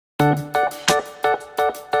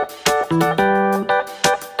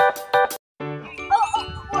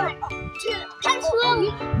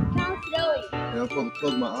I'm supposed to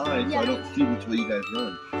close my eyes so I don't see which way you guys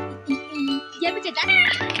run. Yeah, but that's 2,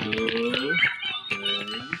 3,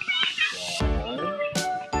 4, 5,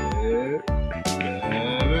 6,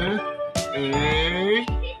 7, 8,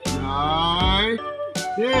 9,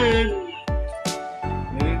 10.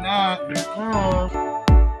 Maybe not. They're off.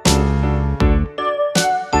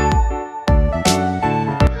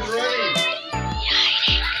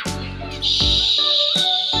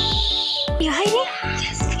 You hiding?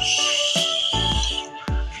 Yes.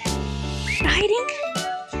 You hiding?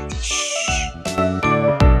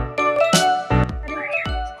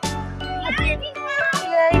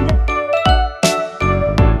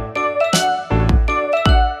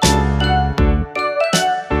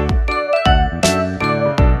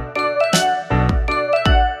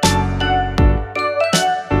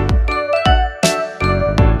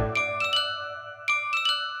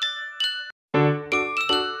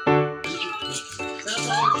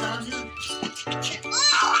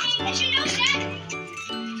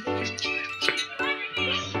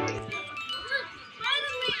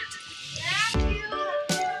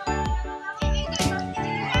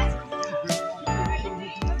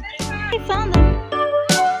 I found them.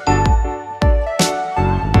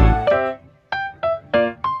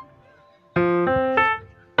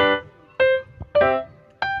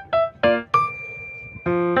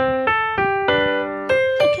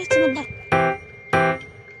 Okay, to the back.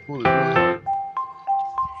 Pull it, pull it.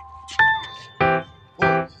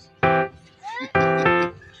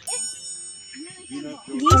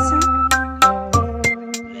 Geese.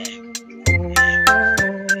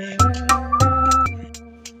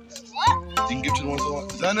 You can give to the ones that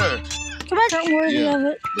want. Xander! Come on. Aren't worthy of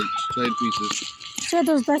it. The side pieces. Said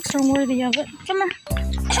those ducks aren't worthy of it. Come on.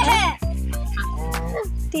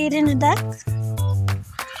 Do you eat in the ducks?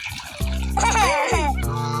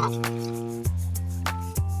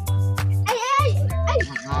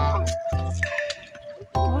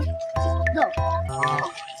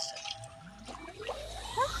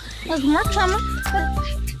 There's more coming.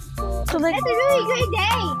 So like, That's a really good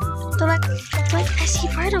day. so like, I see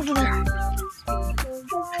right over there.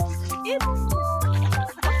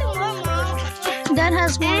 Dad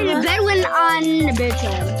has more. And the bed went on the bed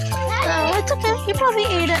tail. Oh, it's okay. He probably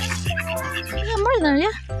ate it. Yeah, more there, yeah.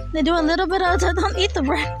 They do a little bit of it. Don't eat the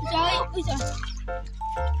bread.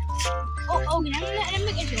 Oh, can I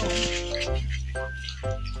make it go?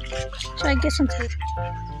 So I get some tape.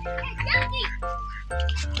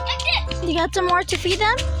 You got some more to feed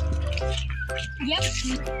them? Yep.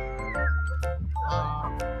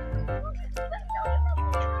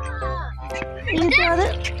 You got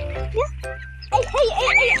it? Yeah. Hey,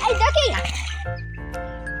 Ducky!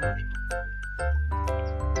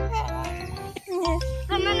 Yeah.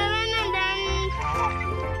 No.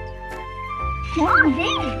 Oh,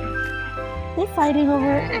 they're fighting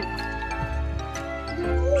over it.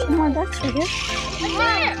 Some more ducks right here.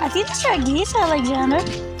 I think these are geese, Alexander.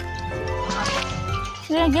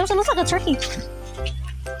 Yeah, it looks like a turkey.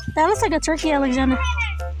 That looks like a turkey, Alexander.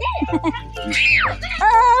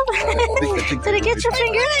 Oh! Did it get your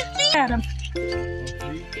finger? Adam.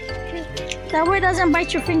 That way it doesn't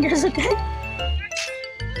bite your fingers, okay?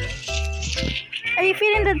 Are you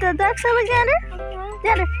feeding the ducks, Alexander?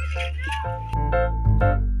 Xander.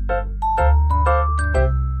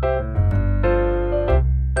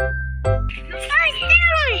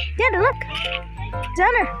 Xander, look.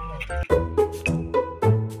 Xander.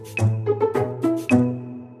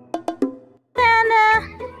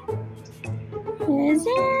 Here's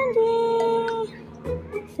Andy.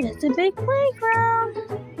 There's a big playground.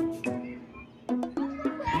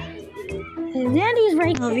 And Andy's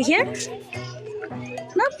right over here.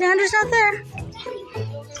 Nope, Xander's not there.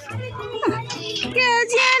 Go,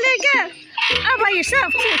 Xander, go. All by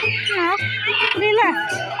yourself, too. No, they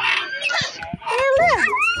left. They left.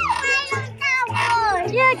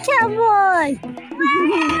 Yeah, cowboy.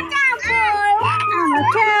 I'm a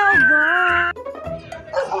cowboy.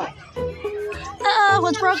 Uh-oh,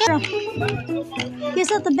 what's broken?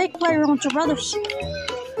 He's at the big playroom with your brothers.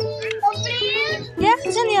 Yeah,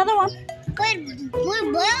 he's in the other one. Okay.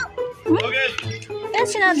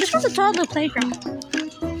 Yes, this one's a toddler playground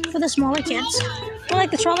for the smaller kids. They're like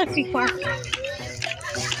the Trolley Creek Park.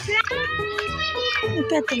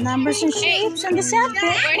 Look at the numbers and shapes and the sand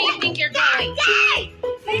pit. Where do you think you're going?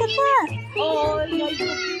 Look at that. Oh, no.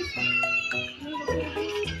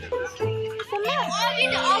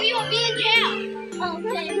 Oh, you will be in jail.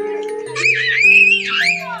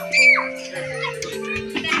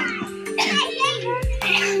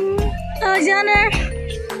 Alexander.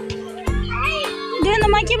 Doing the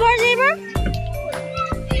monkey bar, Zebra?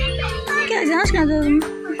 Okay, Alexander's gonna do them.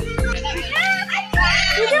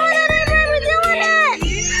 We're doing it, Zebra. We're doing it.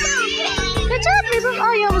 Good job, Zebra.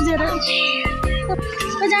 Oh, you almost did it.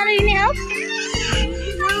 Alexander, you need help?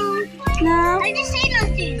 No. I just say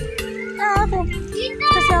nothing. Oh, okay.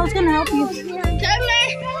 Just I was gonna help you.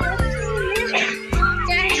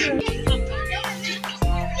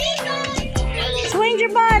 Swing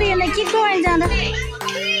your body and then keep going, Xander.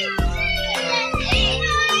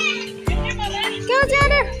 Go,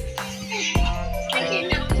 Xander.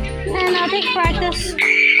 And I'll take practice.